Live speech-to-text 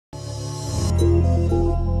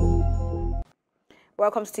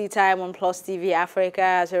Welcome to Tea Time on Plus TV Africa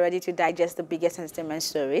as we're ready to digest the biggest entertainment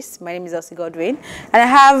stories. My name is Elsie Godwin and I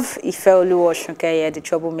have Ife Oluwaseun, the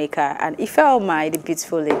troublemaker, and Ife Omai, the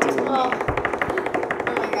beautiful lady. Oh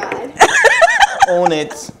my God. Own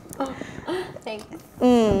it. Oh, thank you.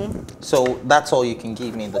 So that's all you can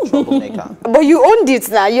give me, the troublemaker. But you owned it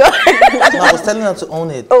now. No, I was telling her to own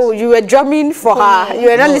it. Oh, you were drumming for her. You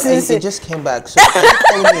were not listening to it. Just came back. So you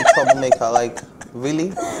calling me a troublemaker? Like,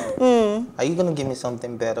 really? Are you gonna give me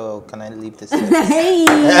something better, or can I leave this? Hey,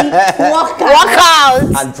 walk out.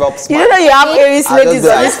 And drop smile. You don't know you have Aries ladies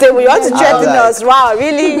on this table. You want to threaten us? Wow,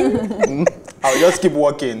 really? I'll just keep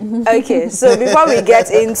walking. Okay, so before we get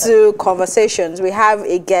into conversations, we have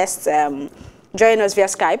a guest joining us via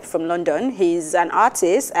Skype from London. He's an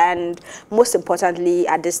artist and most importantly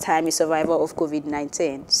at this time a survivor of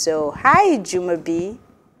COVID-19. So hi Jumobi.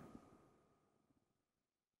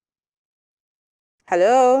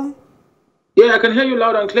 Hello. Yeah, I can hear you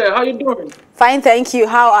loud and clear. How you doing? Fine, thank you.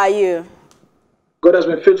 How are you? God has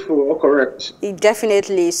been faithful, all correct.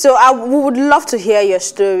 Definitely. So we would love to hear your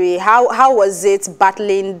story. How was it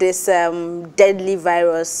battling this deadly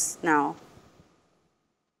virus now?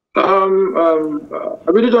 I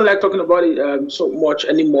really don't like talking about it so much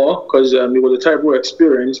anymore because it was a terrible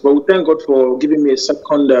experience. But we thank God for giving me a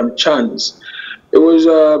second chance. It was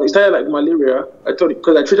it started like malaria. I thought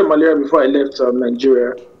because I treated malaria before I left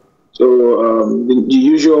Nigeria, so the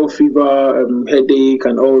usual fever, headache,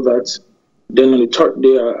 and all that. Then on the third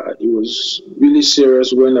day, it was really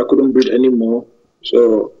serious when I couldn't breathe anymore.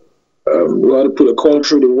 So we had to put a call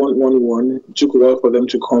through the 111. It took a while for them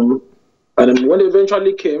to come. And when they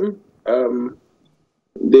eventually came,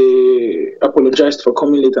 they apologized for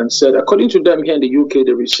coming late and said, according to them here in the UK,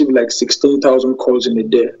 they received like 16,000 calls in a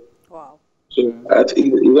day. Wow. So I think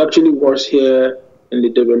it was actually worse here in the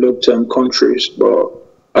developed countries.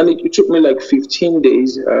 And it took me like 15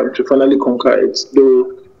 days to finally conquer it,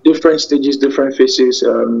 though different stages, different phases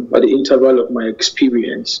at the interval of my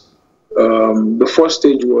experience. The first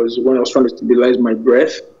stage was when I was trying to stabilize my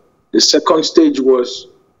breath. The second stage was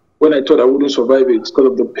when I thought I wouldn't survive it because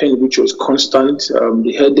of the pain, which was constant,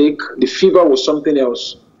 the headache. The fever was something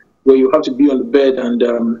else, where you have to be on the bed and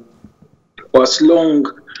for as long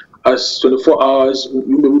as 24 hours,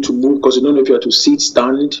 you'll be able to move because you don't know if you have to sit,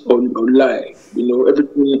 stand, or lie. You know,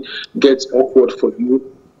 everything gets awkward for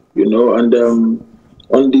you, you know, and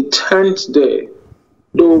on the 10th day,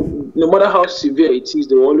 though, no matter how severe it is,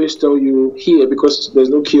 they will always tell you here, because there's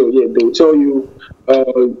no cure yet, they will tell you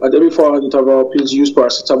at every 4-hour interval, please use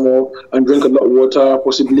paracetamol and drink a lot of water,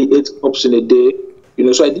 possibly 8 cups in a day. You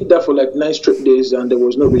know, so I did that for like 9 straight days and there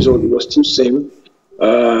was no result. It was still same.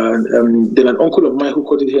 Then an uncle of mine who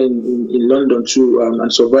caught it here in London too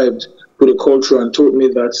and survived put a call through and told me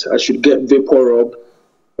that I should get vapor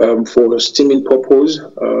rub for steaming purpose.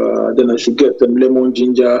 Then I should get them lemon,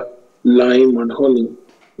 ginger, lime, and honey.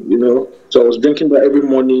 You know, so I was drinking that every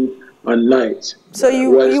morning and night. So you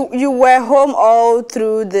were home all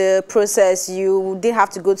through the process. You didn't have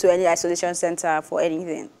to go to any isolation center for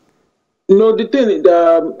anything. No, the thing is,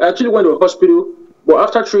 I actually went to a hospital, but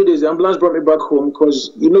after 3 days, the ambulance brought me back home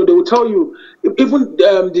because you know they will tell you, even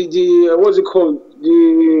the what's it called,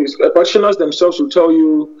 the practitioners themselves will tell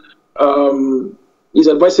you. It's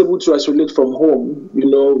advisable to isolate from home, you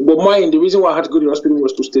know. But the reason why I had to go to the hospital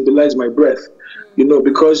was to stabilize my breath, you know,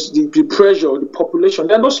 because the pressure, the population,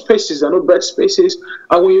 there are no spaces, there are no bed spaces.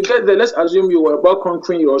 And when you get there, let's assume you were about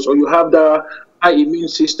conquering yours or you have the high immune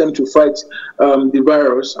system to fight the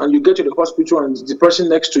virus, and you get to the hospital and the person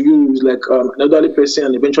next to you is like an elderly person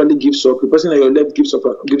and eventually gives up. The person on your left gives up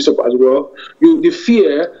as well. The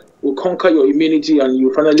fear will conquer your immunity and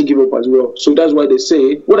you finally give up as well. So that's why they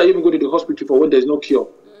say, what are you even going to the hospital for when there's no cure?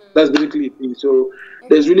 That's basically it. So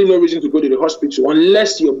there's really no reason to go to the hospital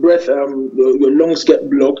unless your breath, your lungs get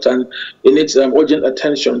blocked and it needs urgent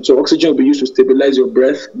attention. So oxygen will be used to stabilize your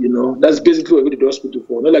breath, you know. That's basically what you go to the hospital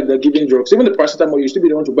for. Not like they're giving drugs. Even the paracetamol, you still be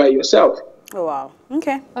the one to buy it yourself. Oh, wow.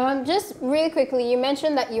 Okay. Just really quickly, you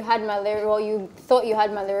mentioned that you had malaria, well, you thought you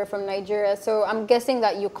had malaria from Nigeria. So I'm guessing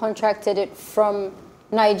that you contracted it from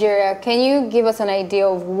Nigeria. Can you give us an idea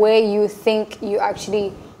of where you think you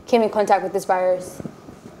actually came in contact with this virus?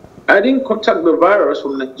 I didn't contact the virus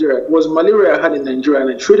from Nigeria. It was malaria I had in Nigeria and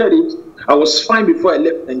I treated it. I was fine before I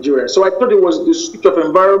left Nigeria. So I thought it was the switch of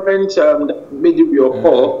environment that made you be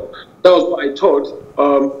call. That was what I thought.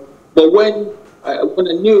 But when I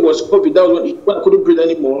knew it was COVID, that was when I couldn't breathe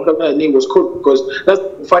anymore. That's when I knew it was COVID because that's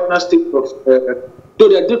the final stage of, though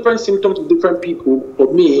there are different symptoms of different people,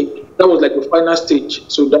 for me, that was like the final stage.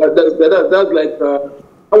 So that's like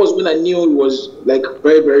That was when I knew it was like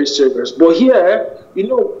very, very serious. But here, you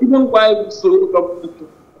know, even while we still up in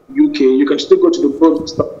the UK, you can still go to the grocery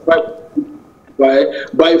store,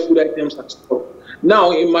 buy food items and stuff.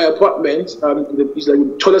 Now in my apartment, it's like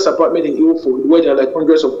the tallest apartment in Ilford, where there are like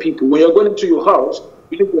hundreds of people. When you're going into your house,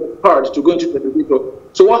 you need your card to go into the elevator.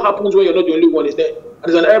 So what happens when you're not the only one is that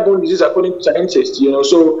there's an airborne disease according to scientists, you know.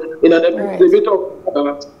 So in an elevator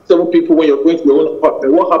of 7 people, when you're going to your own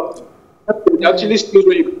apartment, what happens? It actually skills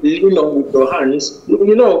where you lean on with your hands.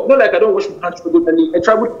 You know, not like I don't wash my hands regularly. I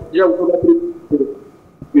travel, you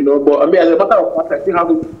know, but I mean, as a matter of fact, I still have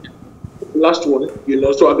the last one, you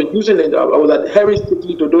know. So I've been using it. I was adhering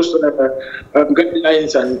strictly to those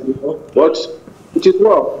guidelines, and you know, but it is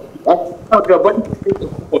well. You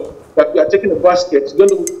are taking a basket, you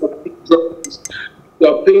don't know what you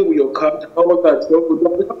are paying with your card, all that.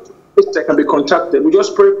 That can be contacted. We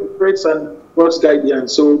just pray for grace and God's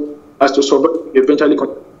guidance, so as to survive eventually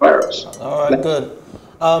contact the virus. All right, good.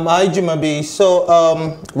 Hi, Jumabi. So,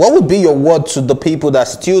 what would be your word to the people that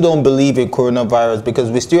still don't believe in coronavirus? Because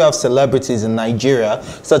we still have celebrities in Nigeria,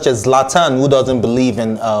 such as Zlatan, who doesn't believe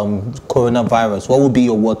in coronavirus. What would be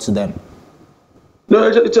your word to them? No,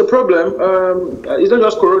 it's a problem. It's not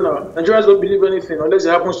just corona. Nigerians don't believe anything unless it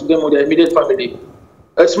happens to them or their immediate family.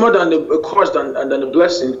 It's more than a curse than a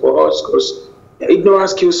blessing for us, because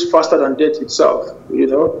ignorance kills faster than death itself. You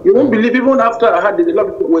know, you won't believe, even after I had it, a lot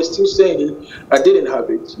of people were still saying I didn't have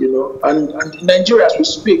it. You know, and in Nigeria as we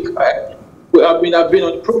speak, I've been on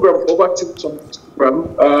the program for over 2 months on this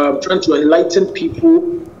program, trying to enlighten people.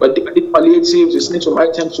 But I did palliatives, listening some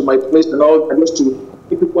items to my place and all, and just to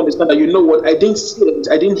make people understand that, you know what, I didn't see it,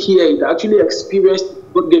 I didn't hear it, I actually experienced it.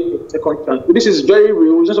 God gave me a second chance. So this is very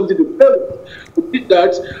real. It's not something to tell you. We did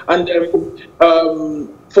that, and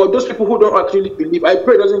for those people who don't actually believe, I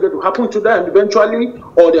pray it doesn't get to happen to them eventually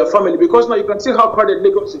or their family, because now you can see how crowded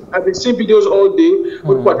Lagos is. I've been seeing videos all day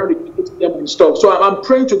where people are trying to get them and stuff. So I'm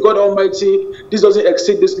praying to God Almighty, this doesn't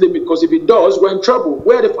exceed this limit, because if it does, we're in trouble.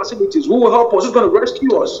 Where are the facilities? Who will help us? Who's going to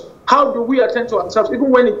rescue us? How do we attend to ourselves? Even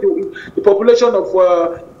when the population of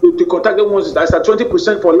the contacted ones is at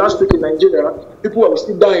 20% for last week in Nigeria, people are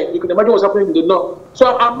still dying. You can imagine what's happening in the north.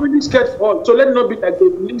 So I'm really scared for us. So let it not be like they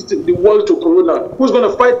released the world to corona. Who's going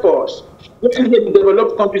to fight for us? Even here in the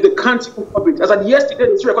developed countries, they can't even stop it. As at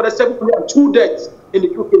yesterday, they recorded 702 deaths in the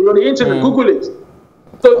UK. You're on the internet, Google it.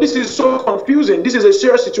 So this is so confusing. This is a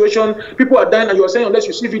serious situation. People are dying, and you are saying unless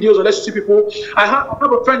you see videos, unless you see people. I have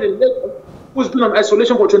a friend in Lagos who's been on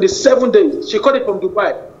isolation for 27 days. She caught it from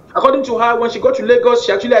Dubai. According to her, when she got to Lagos,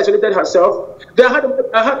 she actually isolated herself. Then I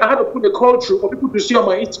had to put a call through for people to see on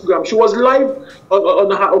my Instagram. She was live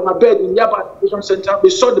on her bed in Yaba Isolation Center. They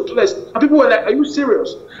saw the place, and people were like, "Are you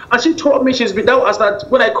serious?" And she told me she's been down as that.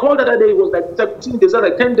 When I called her that day, it was like 17 days,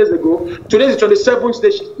 like 10 days ago. Today is the 27th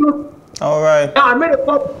day. She's still. All right. Now I made a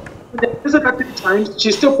call. This is 3 times.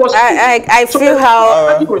 She's still positive. I feel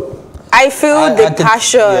how. I feel the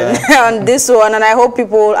passion on this one, and I hope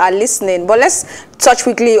people are listening. But let's touch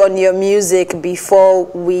quickly on your music before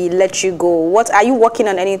we let you go. What are you working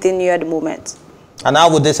on? Anything new at the moment? And how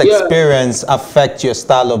would this experience affect your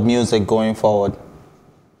style of music going forward?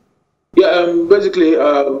 Yeah, basically,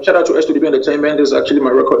 shout out to S2DB Entertainment. This is actually my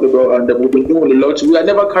record label, and we've been doing a lot. We are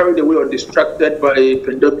never carried away or distracted by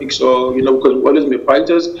pandemics, or because we've always been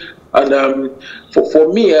fighters. And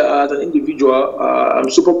for me, as an individual, I'm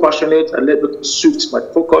super passionate, and that suits my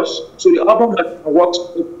focus. So the album that works,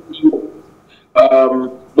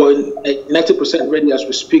 but 90% ready as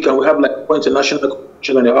we speak, and we have like international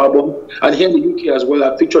competition on the album. And here in the UK as well,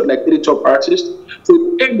 I featured like 30 top artists. So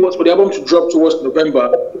the aim was for the album to drop towards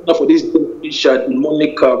November, not for this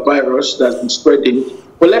demonic virus that's been spreading.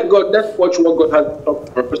 But let's watch what God has to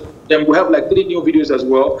talk for us. Then we have like 3 new videos as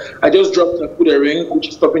well. I just dropped Put a Ring, which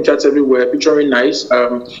is topping charts everywhere, featuring Nice.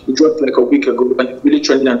 It dropped like a week ago, and it's really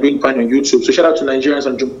trending and doing fine on YouTube. So shout out to Nigerians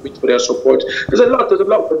and Jamaica for their support. There's a lot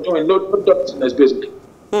we're doing. No business, basically.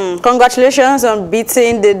 Congratulations on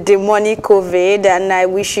beating the demonic COVID, and I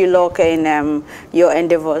wish you luck in your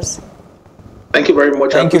endeavors. Thank you very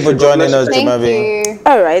much. Thank you for joining us, Jumabi.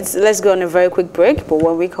 All right, let's go on a very quick break, but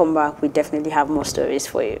when we come back, we definitely have more stories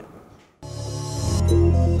for you.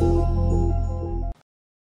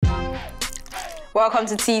 Welcome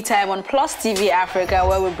to Tea Time on Plus TV Africa,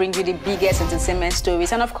 where we bring you the biggest entertainment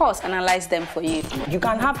stories and, of course, analyze them for you. You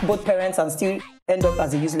can have both parents and still end up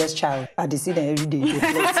as a useless child. I see them every day.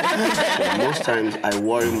 Most times I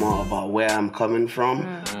worry more about where I'm coming from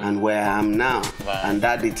and where I am now. And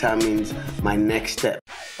that determines my next step.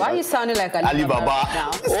 Why are you sounding like an Alibaba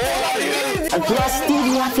now? Plus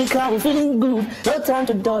TV Africa, we're feeling good. No time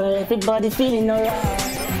to dull, everybody feeling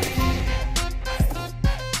alright.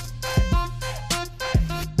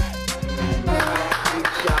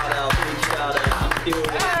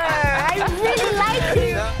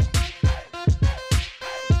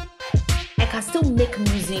 make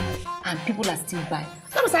music and people are still buying.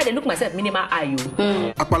 Sometimes I look myself minimal IO.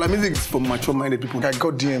 Akpala music is for mature-minded people. I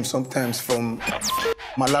got DMs sometimes from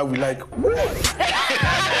Malawi, like,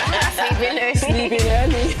 Sleeping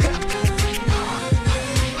early.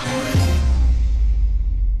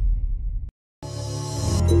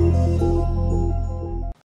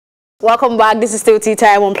 Welcome back. This is still Tea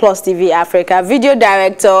Time on Plus TV Africa. Video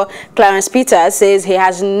director Clarence Peters says he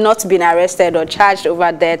has not been arrested or charged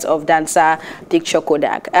over death of dancer Dick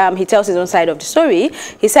Kodak. He tells his own side of the story.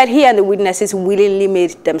 He said he and the witnesses willingly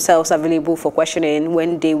made themselves available for questioning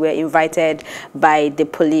when they were invited by the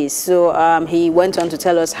police. So he went on to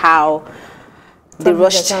tell us how they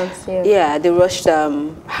rushed, they rushed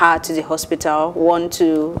her to the hospital,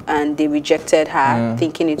 and they rejected her,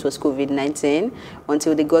 thinking it was COVID-19,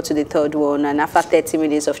 until they got to the third one. And after 30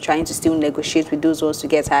 minutes of trying to still negotiate with those ones to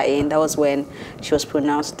get her in, that was when she was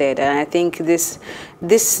pronounced dead. And I think this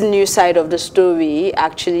new side of the story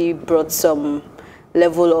actually brought some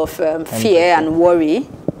level of fear and worry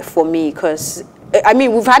for me, because I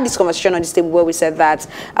mean, we've had this conversation on this table where we said that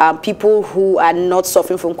people who are not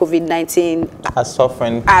suffering from COVID-19 are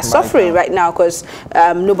suffering right now because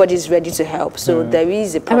nobody's ready to help. So there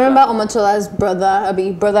is a problem. I remember Omotola's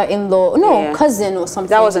brother-in-law, cousin or something.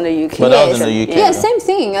 That was in the UK. But that was in the UK. Yeah, same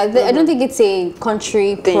thing. I don't think it's a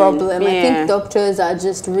country problem. I think doctors are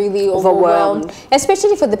just really overwhelmed,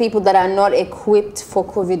 especially for the people that are not equipped for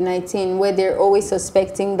COVID-19, where they're always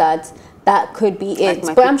suspecting that could be it.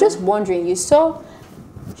 But I'm just wondering, you saw,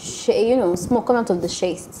 smoke come out of the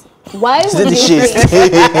chest. Why would you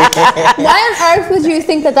think? Why on earth would you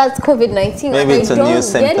think that that's COVID-19? Maybe it's a new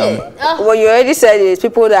symptom. Well, you already said it.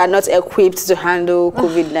 People that are not equipped to handle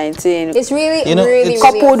COVID-19. It's really, really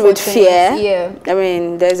coupled with fear. Yeah. I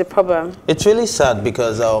mean, there's a problem. It's really sad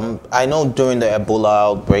because I know during the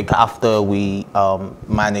Ebola outbreak, after we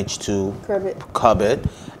managed to curb it,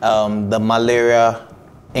 the malaria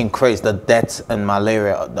increased, the death and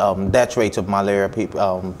malaria, death rate of malaria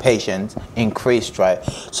patients increased, right?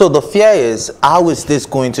 So the fear is, how is this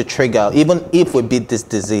going to trigger, even if we beat this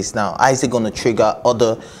disease now, how is it going to trigger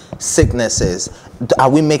other sicknesses? Are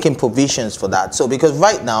we making provisions for that? So because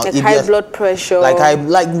right now, like high blood pressure, like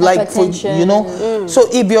for, so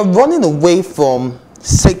if you're running away from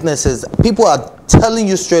sicknesses, people are telling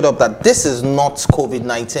you straight up that this is not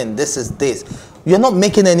COVID-19, this is this. You're not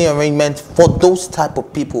making any arrangement for those type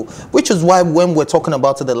of people, which is why when we're talking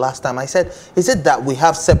about it the last time, I said, is it that we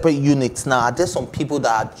have separate units now? Are there some people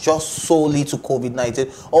that are just solely to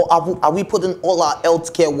COVID-19? Or are we putting all our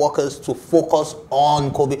healthcare workers to focus on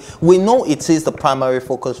COVID? We know it is the primary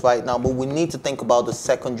focus right now, but we need to think about the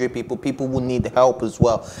secondary people who need help as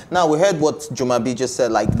well. Now, we heard what Jumabi just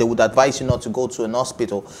said, like they would advise you not to go to an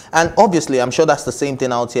hospital. And obviously, I'm sure that's the same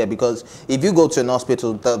thing out here, because if you go to an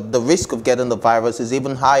hospital, the risk of getting the virus is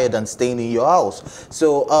even higher than staying in your house.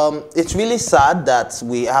 So it's really sad that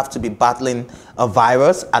we have to be battling a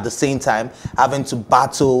virus at the same time having to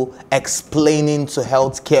battle explaining to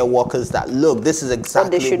healthcare workers that, look, this is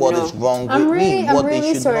exactly what is wrong with me. I'm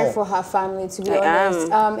really sorry for her family, to be honest.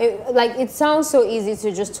 It sounds so easy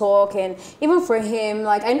to just talk, and even for him,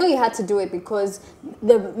 like, I know he had to do it because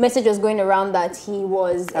the message was going around that he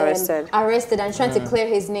was arrested and trying to clear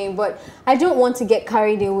his name, but I don't want to get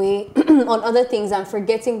carried away on other things and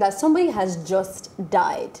forgetting that somebody has just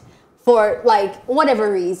died for, like,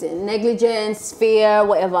 whatever reason, negligence, fear,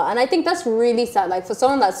 whatever. And I think that's really sad. Like, for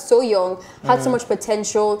someone that's so young, had so much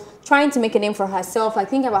potential, trying to make a name for herself, like,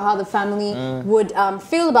 thinking about how the family would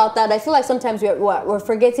feel about that. I feel like sometimes we're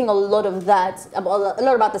forgetting a lot of that, a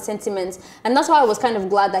lot about the sentiments. And that's why I was kind of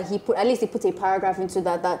glad that he put a paragraph into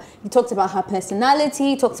that he talked about her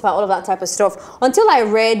personality, talked about all of that type of stuff. Until I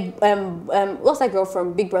read, what's that girl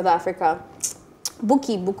from Big Brother Africa?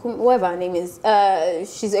 Buki, whatever her name is.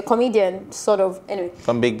 She's a comedian, sort of. Anyway.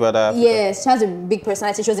 From Big Brother Africa. Yes, she has a big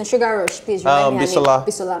personality. She was in Sugar Rush. Please remind me her name.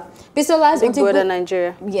 Bisola. Bisola's Big Brother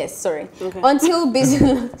Nigeria. Yes, sorry. Okay. Until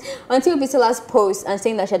Bisola's post and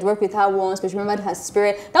saying that she had worked with her once, but she remembered her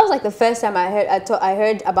spirit. That was like the first time I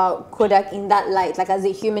heard about Kodak in that light, like as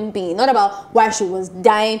a human being, not about why she was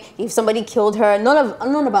dying, if somebody killed her,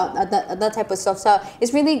 none about that type of stuff. So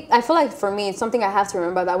it's really, I feel like for me, it's something I have to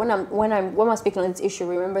remember, that when I'm speaking on this issue,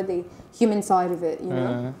 remember the human side of it, you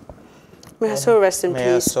know. May so rest in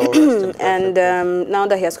peace. And now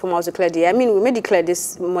that he has come out to declare, I mean, we may declare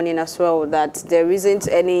this morning as well that there isn't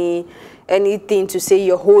any anything to say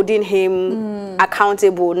you're holding him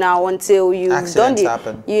accountable now until you've Accidents done it.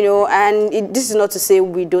 happen. You know, and this is not to say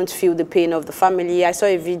we don't feel the pain of the family. I saw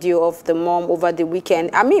a video of the mom over the weekend.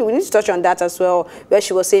 I mean, we need to touch on that as well, where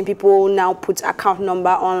she was saying people now put account number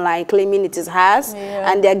online claiming it is hers,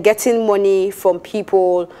 and they're getting money from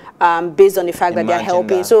people based on the fact that they're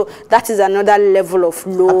helping. That. So that is another level of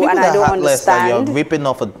low, and I don't understand. Like you're ripping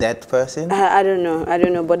off a dead person? I don't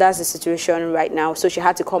know, but that's the situation right now. So she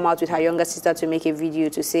had to come out with her younger sister to make a video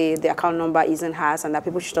to say the account number isn't hers and that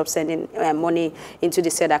people should stop sending money into the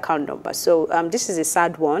said account number. So this is a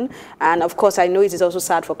sad one, and of course I know it is also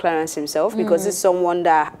sad for Clarence himself, because it's someone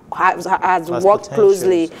that has worked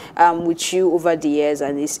closely with you over the years,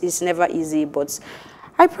 and it's never easy, but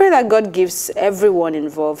I pray that God gives everyone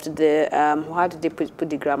involved the, how did they put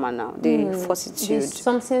the grammar now? The fortitude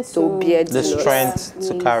to bear the strength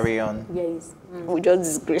to carry on. Yes. We just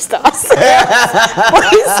disgraced ourselves. But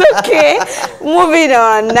it's okay. Moving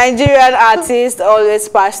on. Nigerian artists always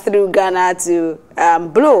pass through Ghana to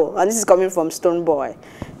blow. And this is coming from Stonebwoy.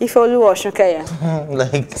 Ifeoluwa Osunkeye.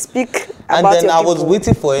 Like, speak about and then your I was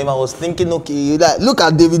waiting for him. I was thinking, okay, like, look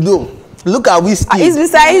at Davido. Look at Whiskey. It's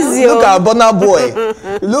Mr. Easy. Look at Burna Boy.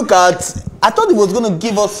 Look at... I thought he was going to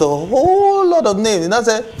give us a whole lot of names. And I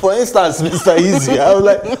said, for instance, Mr. Easy. I was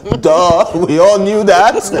like, duh, we all knew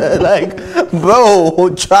that. Like,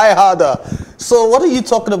 bro, try harder. So what are you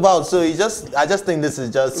talking about? So I just think this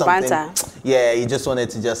is just something. Banter. Yeah, he just wanted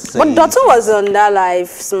to just say. But Dotto was on that live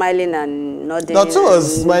smiling and nodding. Dotto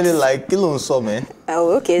was smiling like Kilonso, man.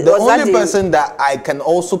 Oh, okay. The only person that I can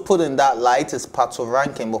also put in that light is Pato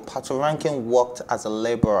Rankin, but Pato Rankin worked as a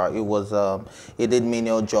laborer. It was he did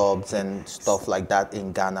menial jobs and stuff like that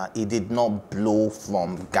in Ghana. He did not blow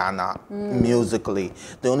from Ghana musically.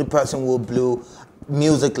 The only person who blew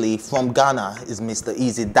musically from Ghana is Mr.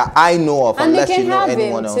 Easy that I know of, and unless they can you know have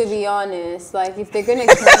anyone him, else. to be honest. Like, if they're gonna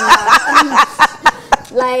claim that,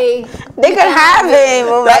 like, they can have him.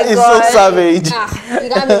 Oh that my is God. so savage. You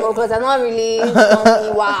got me more, because I'm not really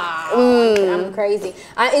wow. I'm crazy.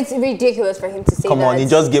 And it's ridiculous for him to say that. Come on, he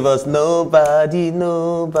just gave us nobody,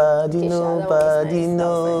 nobody, nobody,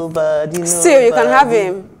 nobody. Still, you can have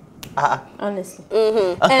him. Honestly.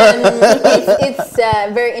 And it's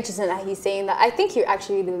very interesting that he's saying that. I think he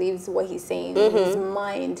actually believes what he's saying in his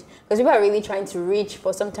mind, because people are really trying to reach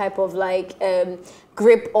for some type of like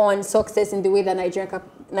grip on success in the way that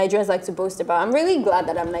Nigerians like to boast about. I'm really glad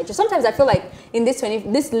that I'm Nigerian. Sometimes I feel like in this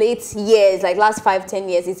late years, like last 5-10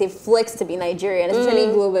 years, it's a flex to be Nigerian, especially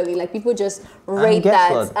globally. Like, people just rate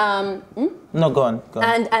that. No, go on.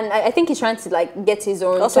 And I think he's trying to like get his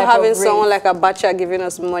own. Also, type having of someone rate. like Abacha giving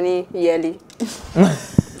us money yearly.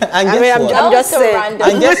 And I mean, I'm just saying.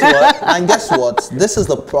 And guess what? And guess what? This is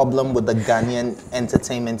the problem with the Ghanaian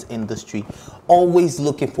entertainment industry. Always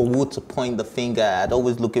looking for who to point the finger at,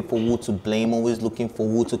 always looking for who to blame, always looking for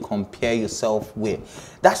who to compare yourself with.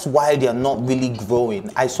 That's why they're not really growing.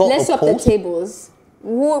 I saw Let's a swap the post. tables.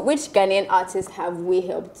 Which Ghanaian artists have we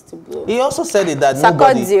helped to blow? He also said it that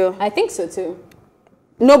nobody. Sarkodie. I think so too.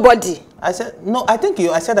 Nobody. I said no. I think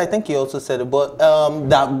you also said it, but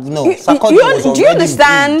that no. You, Sarkodie was already do you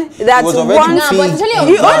understand big. that It was already once big. No, but tell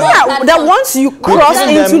you only that once you cross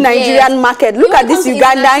Between into them- Nigerian market, look You at this come to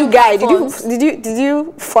Ugandan international guy. platforms. Did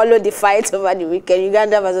you follow the fight over the weekend?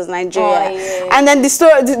 Uganda versus Nigeria, Oh, yeah. and then the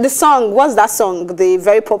story, the song. What's that song? The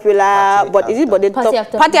very popular, Party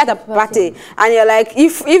after party after party. And you're like,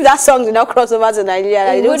 if that song did not cross over to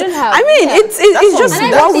Nigeria, It wouldn't have. I mean, Yeah. it's just And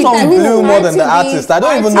I That don't think song that blew is more than the hard to be- artist. I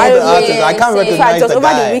don't even hard know to the be artist. I can't saying. in fact, recognize it was the over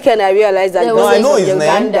the guy. weekend I realized that There it No, was I was know from his name.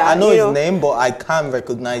 Uganda, I know you his name, but I can't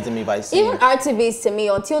recognize him if I see Even him. RTBs to me,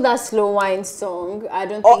 until that Slow Wine song, I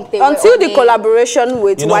don't think they were Until the on it. collaboration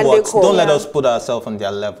with You know Wande what? Cole. Don't let us put ourselves on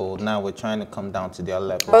their level. Now we're trying to come down to their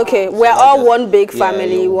level. Okay, So we're let's all just- one big Yeah,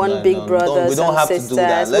 family, one big brothers we don't and have sisters. to do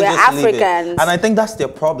that. Let's We're just leave it. Africans. And I think that's their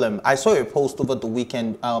problem. I saw a post over the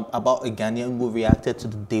weekend about a Ghanaian who reacted to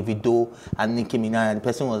the Davido and Nicki Minaj. And the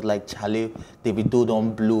person was like, Charlie, Davido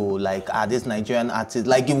don't blow. Like, this Nigerian artist.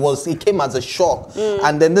 Like, it came as a shock.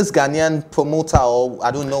 And then this Ghanaian promoter, or I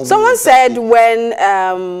don't know. Someone said when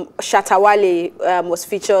Shatawale was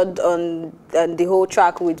featured on the whole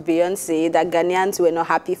track with Beyonce, that Ghanaians were not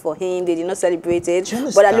happy for him. They did not celebrate it.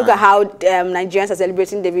 But I look at how Nigerians are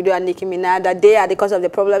celebrating Davido and Nicki Minaj, that they are the cause of the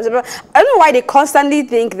problems. I don't know why they constantly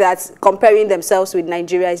think that comparing themselves with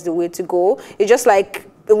Nigeria is the way to go. It's just like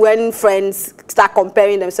when friends start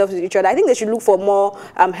comparing themselves with each other. I think they should look for more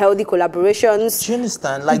healthy collaborations. Do you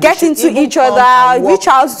understand? Like, get into each other, reach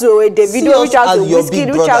out to a Davido, reach out to Whiskey,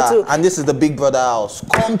 reach out to... And this is the Big Brother house.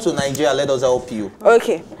 Come to Nigeria, let us help you.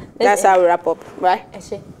 Okay, that's how we wrap up, right?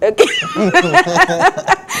 Actually. Okay.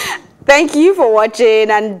 Thank you for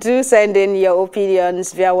watching, and do send in your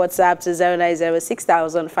opinions via WhatsApp to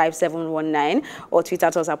 09060005719 or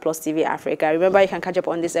Twitter to us at Plus TV Africa. Remember, you can catch up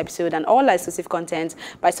on this episode and all our exclusive content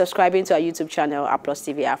by subscribing to our YouTube channel at Plus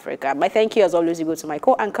TV Africa. My thank you, as always, you go to my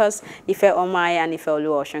co-anchors, Ife Omai and Ife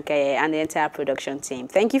Oluwa-Oshunkeye, and the entire production team.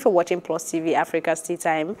 Thank you for watching Plus TV Africa's Tea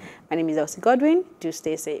Time. My name is Elsie Godwin. Do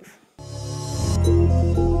stay safe.